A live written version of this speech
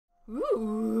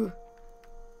Ooh.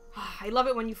 I love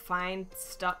it when you find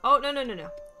stuff. Oh, no, no, no, no.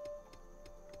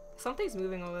 Something's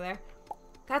moving over there.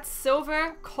 That's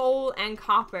silver, coal, and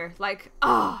copper. Like,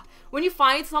 when you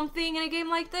find something in a game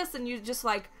like this and you just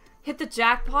like hit the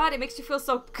jackpot, it makes you feel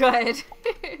so good.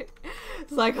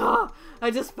 It's like,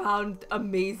 I just found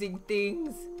amazing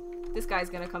things. This guy's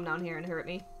gonna come down here and hurt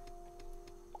me.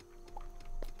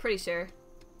 Pretty sure.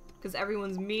 Because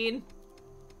everyone's mean.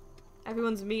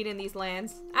 Everyone's mean in these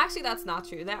lands. Actually, that's not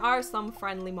true. There are some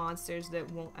friendly monsters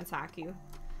that won't attack you.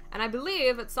 And I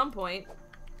believe at some point...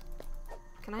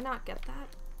 Can I not get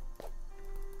that?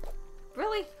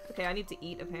 Really? Okay, I need to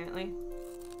eat apparently.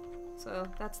 So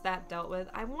that's that dealt with.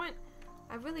 I really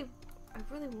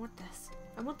want this.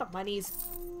 I want the monies.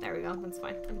 There we go. That's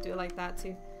fine. I can do it like that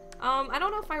too. I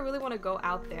don't know if I really want to go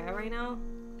out there right now.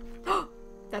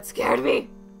 That scared me.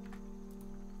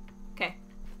 Okay.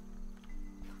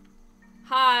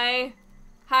 Hi.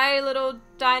 Hi, little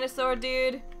dinosaur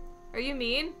dude. Are you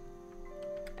mean?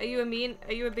 Are you a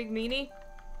big meanie?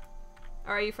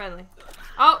 Or are you friendly?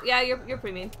 Oh, yeah, you're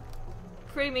pretty mean.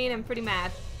 Pretty mean and pretty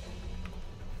mad.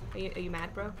 Are you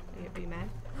mad, bro? Are you mad?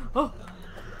 Oh!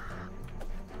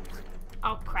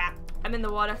 Oh, crap. I'm in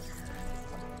the water.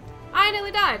 I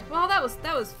nearly died. Well, that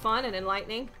was fun and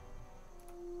enlightening.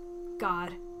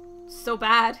 God. So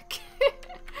bad.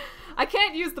 I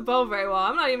can't use the bow very well.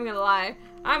 I'm not even gonna lie.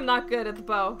 I'm not good at the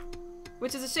bow.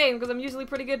 Which is a shame, because I'm usually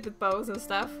pretty good with bows and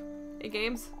stuff. In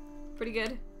games. Pretty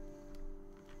good.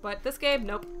 But this game,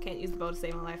 nope. Can't use the bow to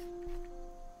save my life.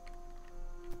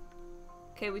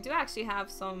 Okay, we do actually have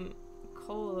some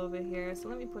coal over here, so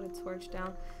let me put a torch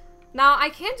down. Now, I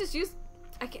can just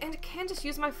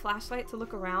use my flashlight to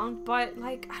look around, but,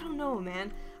 like, I don't know,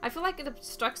 man. I feel like it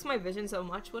obstructs my vision so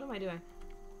much. What am I doing?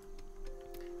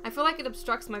 I feel like it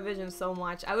obstructs my vision so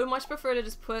much. I would much prefer to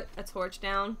just put a torch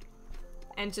down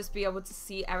and just be able to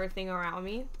see everything around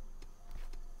me.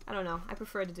 I don't know. I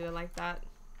prefer to do it like that.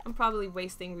 I'm probably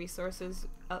wasting resources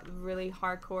really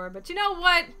hardcore, but you know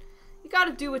what? You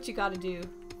gotta do what you gotta do.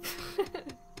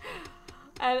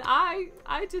 And I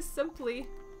just simply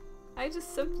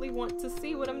want to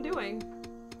see what I'm doing.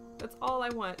 That's all I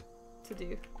want to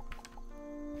do.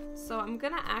 So I'm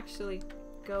gonna actually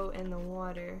go in the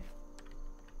water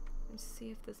and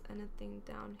see if there's anything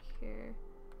down here.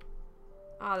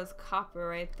 Ah, there's copper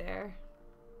right there.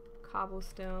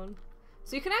 Cobblestone.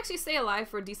 So you can actually stay alive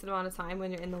for a decent amount of time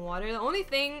when you're in the water. The only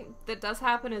thing that does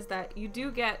happen is that you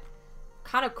do get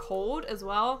kind of cold as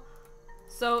well.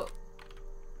 So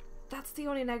that's the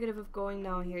only negative of going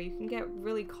down here. You can get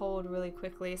really cold really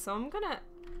quickly. So I'm gonna...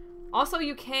 Also,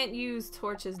 you can't use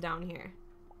torches down here.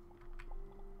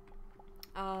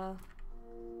 Okay,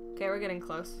 we're getting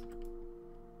close.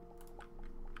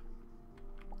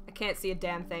 I can't see a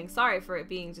damn thing. Sorry for it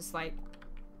being just like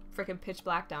freaking pitch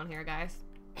black down here, guys.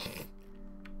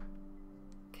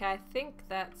 Okay, I think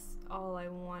that's all I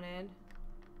wanted.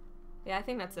 Yeah, I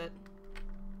think that's it.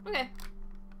 Okay.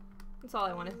 That's all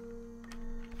I wanted.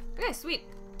 Okay, sweet.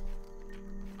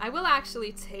 I will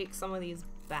actually take some of these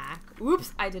back.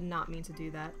 Oops, I did not mean to do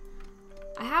that.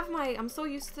 I'm so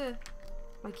used to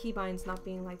my keybinds not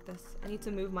being like this. I need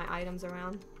to move my items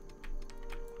around.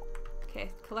 Okay,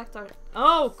 collect our...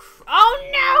 Oh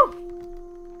no!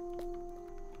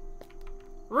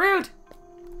 Rude!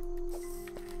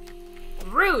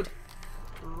 Rude!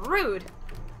 Rude!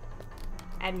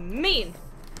 And mean!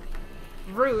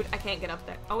 Rude. I can't get up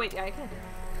there. Oh wait, yeah, I can.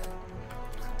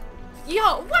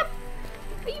 Yo, what?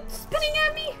 Are you spitting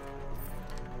at me?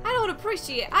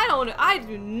 I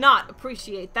do not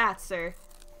appreciate that, sir.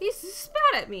 He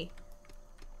spat at me.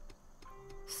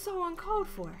 So uncalled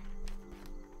for.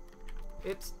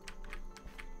 Oops.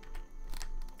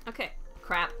 Okay,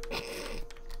 crap.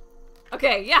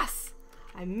 Okay, yes!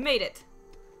 I made it.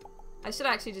 I should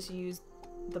actually just use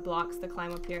the blocks to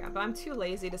climb up here, but I'm too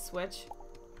lazy to switch.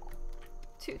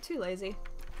 Too lazy.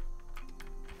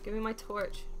 Give me my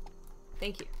torch.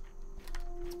 Thank you.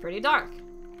 It's pretty dark.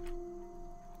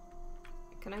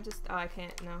 Can I just... Oh, I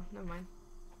can't. No, never mind.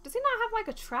 Does he not have like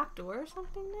a trap door or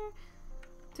something there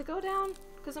to go down?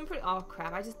 Because I'm pretty... Oh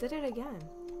crap, I just did it again.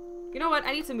 You know what?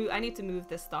 I need to move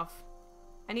this stuff.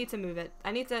 I need to move it.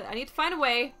 I need to find a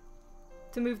way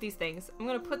to move these things. I'm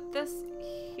gonna put this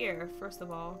here first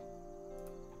of all.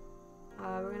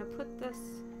 We're gonna put this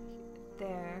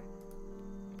there.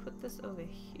 Put this over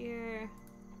here.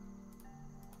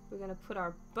 We're gonna put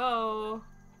our bow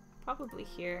probably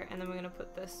here, and then we're gonna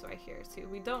put this right here too.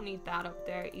 We don't need that up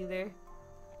there either.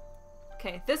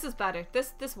 Okay, this is better.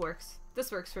 This works.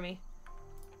 This works for me.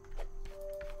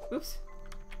 Oops.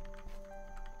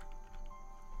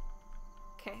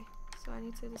 Okay, so I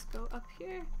need to just go up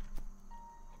here.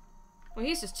 Well,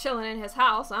 he's just chilling in his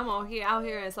house. I'm all here, out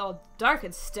here, and it's all dark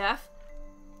and stuff.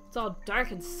 It's all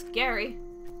dark and scary.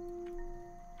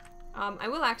 I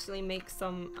will actually make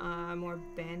some more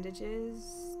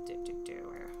bandages.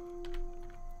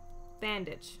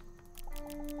 Bandage.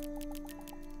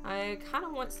 I kind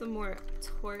of want some more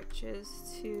torches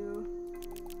too.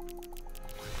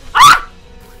 Ah!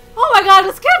 Oh my god,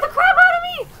 it scared the crap out of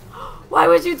me! Why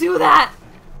would you do that?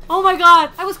 Oh my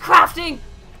god, I was crafting!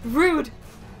 Rude.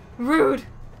 Rude.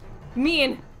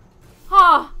 Mean.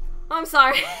 Oh, I'm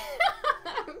sorry.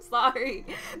 I'm sorry.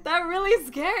 That really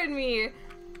scared me.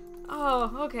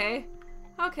 Oh, okay.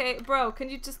 Okay, bro, can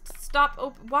you just stop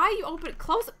why are you open?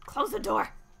 Close the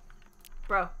door.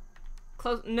 Bro.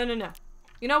 Close. No.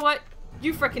 You know what?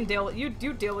 You frickin' deal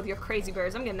with your crazy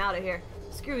birds. I'm getting out of here.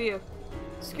 Screw you.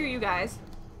 Screw you guys.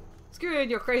 Screw you and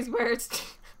your crazy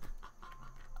birds.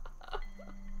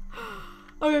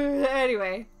 Okay,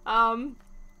 anyway, I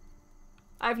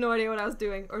have no idea what I was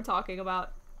doing or talking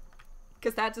about.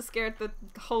 Because that just scared the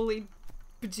holy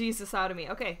bejesus out of me.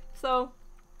 Okay, so...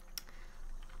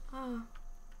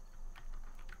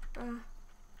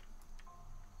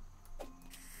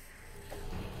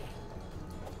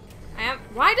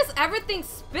 Why does everything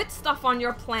spit stuff on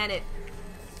your planet?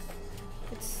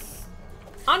 It's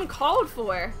uncalled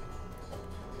for.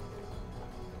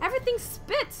 Everything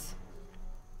spits.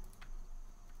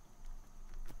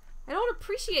 I don't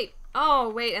appreciate... Oh,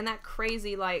 wait, and that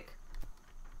crazy, like...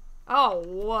 Oh,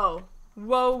 whoa.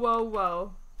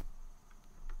 Whoa.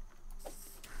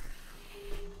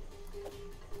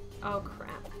 Oh,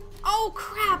 crap. Oh,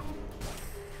 crap!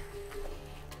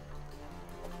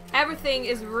 Everything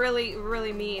is really,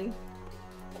 really mean.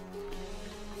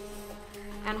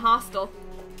 And hostile.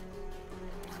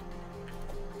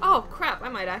 Oh, crap, I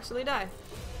might actually die.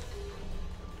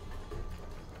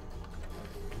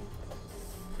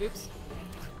 Oops.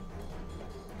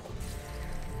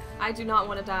 I do not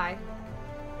want to die.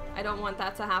 I don't want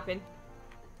that to happen.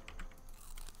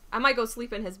 I might go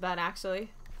sleep in his bed,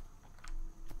 actually.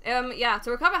 Yeah,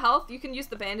 to recover health, you can use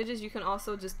the bandages. You can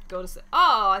also just go to sleep.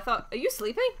 Oh, I thought... Are you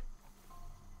sleeping?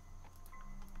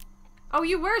 Oh,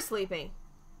 you were sleeping.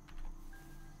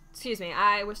 Excuse me,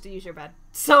 I wish to use your bed.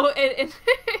 So,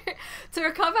 to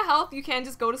recover health, you can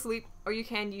just go to sleep, or you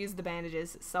can use the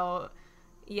bandages. So,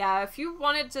 yeah, if you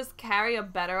want to just carry a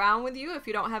bed around with you, if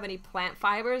you don't have any plant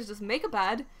fibers, just make a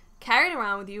bed, carry it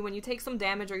around with you. When you take some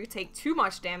damage or you take too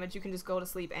much damage, you can just go to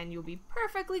sleep and you'll be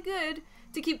perfectly good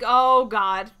to keep... Oh,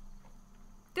 God.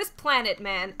 This planet,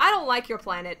 man. I don't like your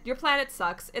planet. Your planet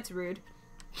sucks. It's rude.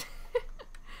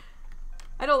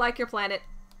 I don't like your planet.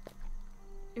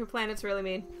 Your planet's really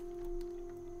mean.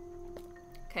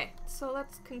 Okay, so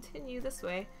let's continue this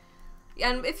way.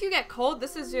 And if you get cold,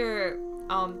 this is your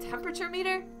temperature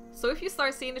meter. So if you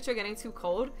start seeing that you're getting too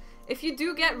cold, if you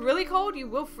do get really cold, you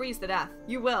will freeze to death.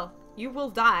 You will. You will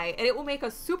die. And it will make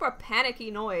a super panicky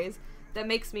noise that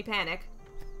makes me panic.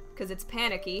 Because it's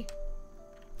panicky.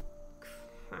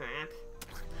 Crap.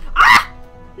 Ah!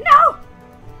 No!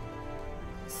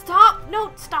 Stop!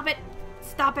 No, stop it!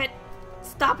 Stop it!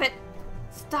 Stop it!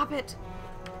 Stop it!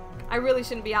 I really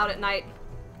shouldn't be out at night.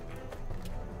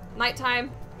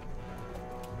 Nighttime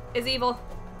is evil.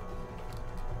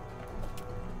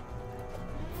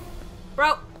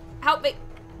 Bro, help me.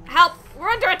 Help! We're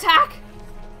under attack!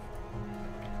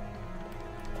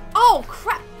 Oh,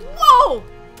 crap! Whoa!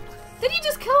 Did he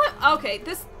just kill him? Okay,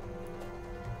 this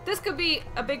could be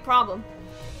a big problem.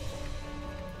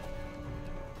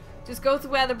 Just go to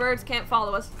where the birds can't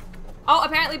follow us. Oh,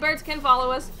 apparently birds can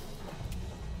follow us.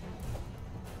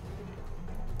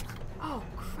 Oh,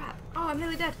 crap. Oh, I'm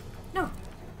nearly dead. No.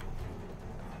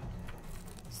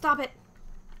 Stop it.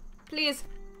 Please.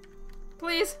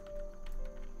 Please.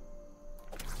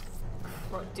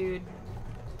 Oh, dude.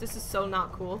 This is so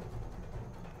not cool.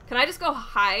 Can I just go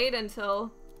hide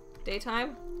until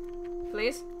daytime?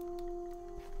 Please?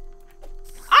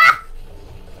 Ah!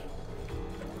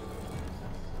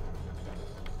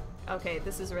 Okay,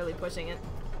 this is really pushing it.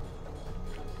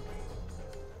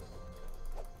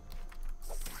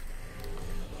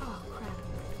 Oh, crap.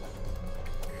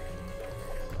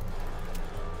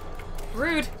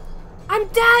 Rude. I'm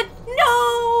dead!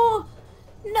 No!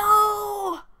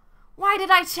 No! Why did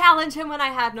I challenge him when I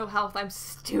had no health? I'm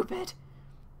stupid.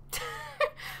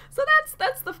 So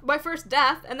that's my first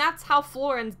death, and that's how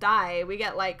florans die. We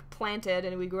get, like, planted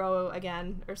and we grow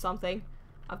again, or something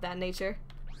of that nature.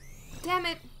 Damn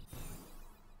it.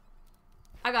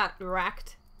 I got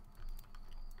wrecked.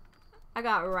 I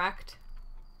got wrecked.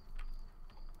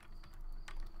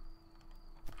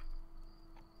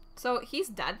 So, he's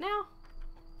dead now?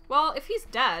 Well, if he's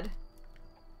dead,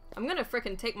 I'm gonna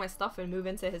frickin' take my stuff and move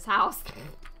into his house.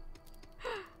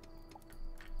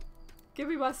 Give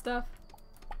me my stuff.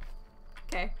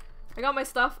 Okay. I got my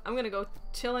stuff. I'm gonna go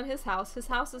chill in his house. His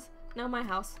house is now my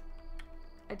house.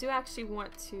 I do actually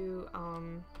want to,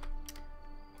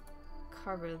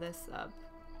 cover this up.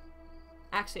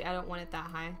 Actually, I don't want it that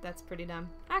high. That's pretty dumb.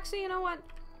 Actually, you know what?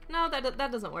 No, that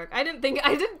doesn't work. I didn't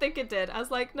think it did. I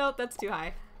was like, no, that's too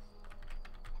high.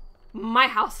 My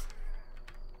house.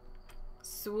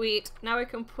 Sweet. Now we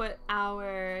can put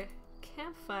our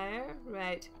campfire.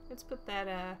 Right. Let's put that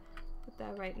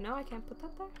right. No, I can't put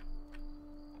that there.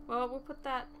 Well, we'll put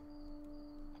that.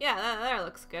 Yeah, that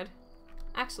looks good.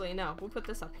 Actually, no. We'll put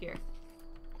this up here.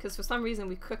 Because for some reason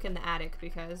we cook in the attic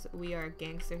because we are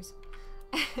gangsters.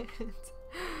 And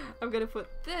I'm gonna put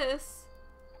this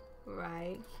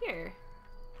right here.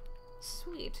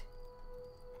 Sweet.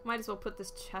 Might as well put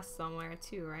this chest somewhere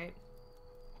too, right?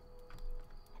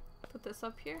 Put this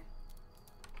up here.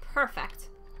 Perfect.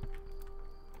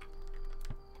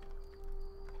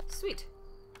 Sweet.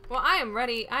 Well, I am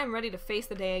ready to face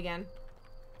the day again.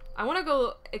 I want to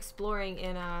go exploring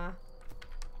in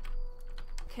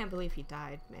Can't believe he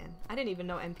died, man. I didn't even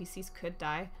know NPCs could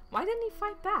die. Why didn't he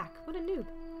fight back? What a noob.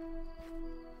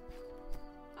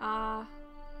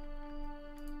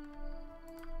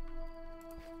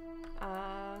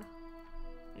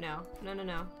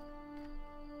 No.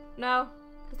 No,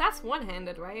 that's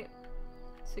one-handed, right?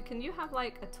 So can you have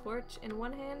like a torch in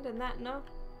one hand and that? No?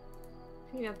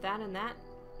 Can you have that and that?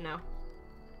 No.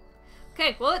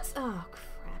 Okay, well it's, oh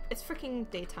crap. It's freaking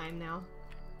daytime now.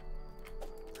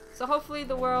 So hopefully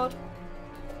the world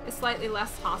is slightly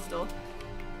less hostile.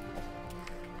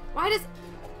 Why does...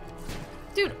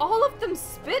 Dude, all of them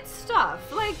spit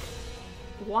stuff. Like,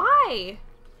 why?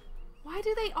 Why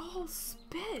do they all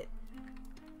spit?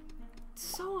 It's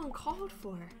so uncalled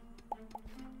for.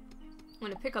 I'm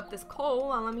gonna pick up this coal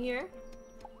while I'm here.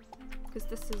 Because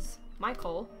this is my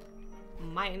coal.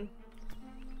 Mine.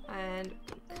 And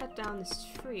cut down this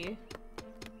tree.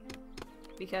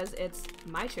 Because it's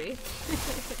my tree.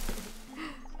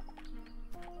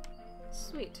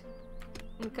 Sweet.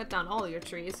 I'm gonna cut down all your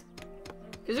trees.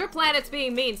 Because your planet's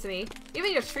being mean to me.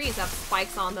 Even your trees have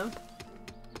spikes on them.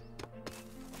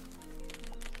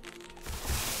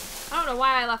 I don't know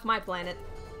why I left my planet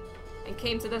and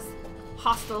came to this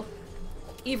hostile,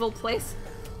 evil place.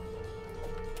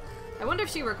 I wonder if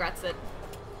she regrets it.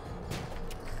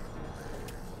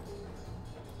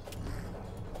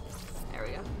 There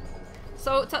we go.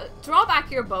 So to draw back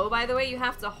your bow, by the way, you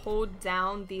have to hold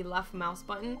down the left mouse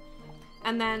button.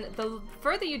 And then the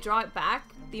further you draw it back,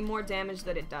 the more damage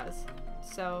that it does.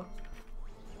 So...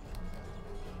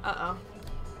 Uh-oh.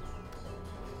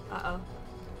 Uh-oh.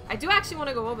 I do actually want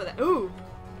to go over there. Ooh!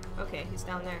 Okay, he's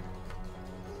down there.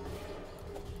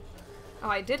 Oh,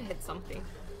 I did hit something.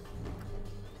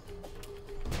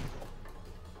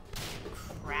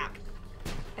 Crap.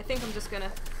 I think I'm just gonna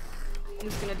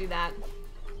do that.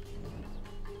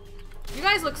 You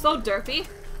guys look so derpy.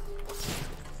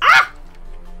 Ah!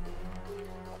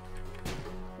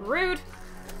 Rude.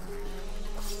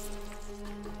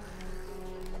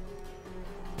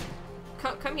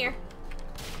 Come here.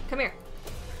 Come here.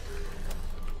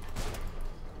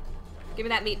 Give me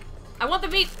that meat. I want the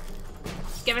meat!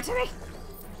 Give it to me!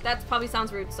 That probably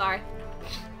sounds rude, sorry.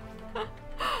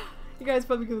 You guys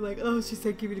probably gonna be like, oh, she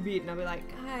said give me the meat. And I'll be like,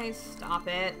 guys, stop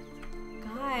it.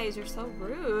 Guys, you're so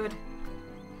rude.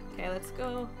 Okay, let's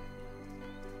go.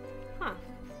 Huh.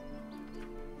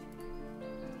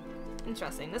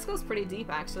 Interesting. This goes pretty deep,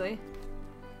 actually.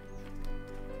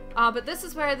 But this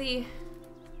is where the...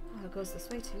 Oh, it goes this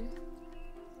way, too.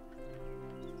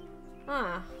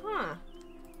 Huh.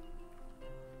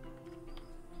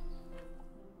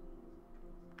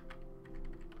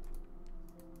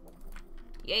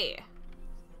 Yeah.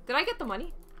 Did I get the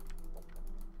money?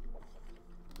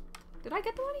 Did I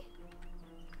get the money?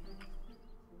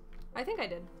 I think I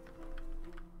did.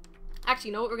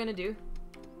 Actually, you know what we're gonna do?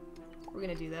 We're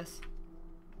gonna do this.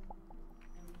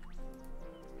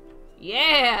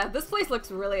 Yeah! This place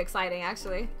looks really exciting,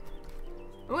 actually.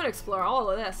 I'm gonna explore all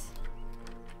of this.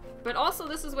 But also,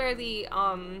 this is where the,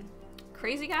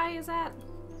 crazy guy is at.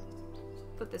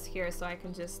 Put this here so I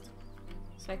can just...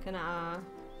 So I can,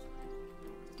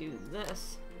 do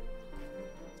this.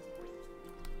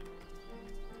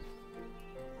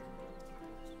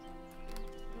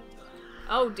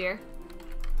 Oh dear.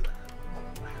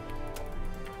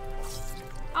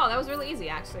 Oh, that was really easy,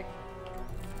 actually.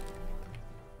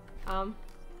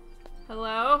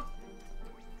 Hello?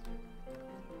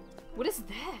 What is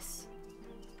this?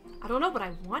 I don't know, but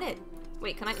I want it.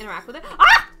 Wait, can I interact with it?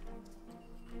 Ah!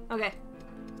 Okay.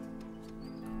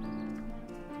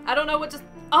 I don't know what just...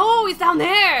 Oh, he's down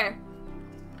there!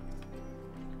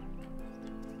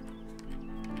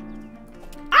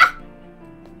 Ah!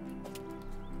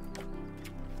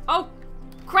 Oh,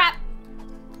 crap!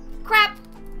 Crap!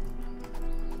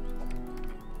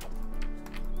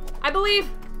 I believe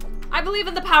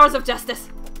in the powers of justice.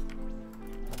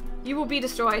 You will be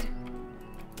destroyed.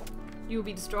 You will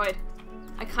be destroyed.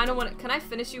 I kind of want to... Can I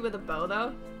finish you with a bow,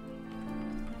 though?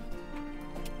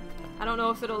 I don't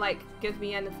know if it'll, like, give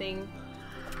me anything.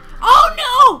 Oh,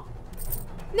 no!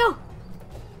 No!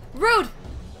 Rude!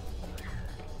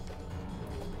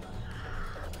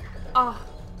 Oh.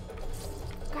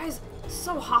 Guys,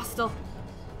 so hostile.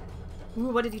 Ooh,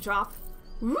 what did he drop?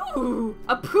 Ooh!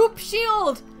 A poop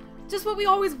shield! Just what we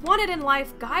always wanted in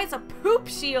life, guys. A poop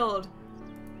shield.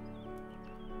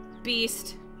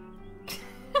 Beast.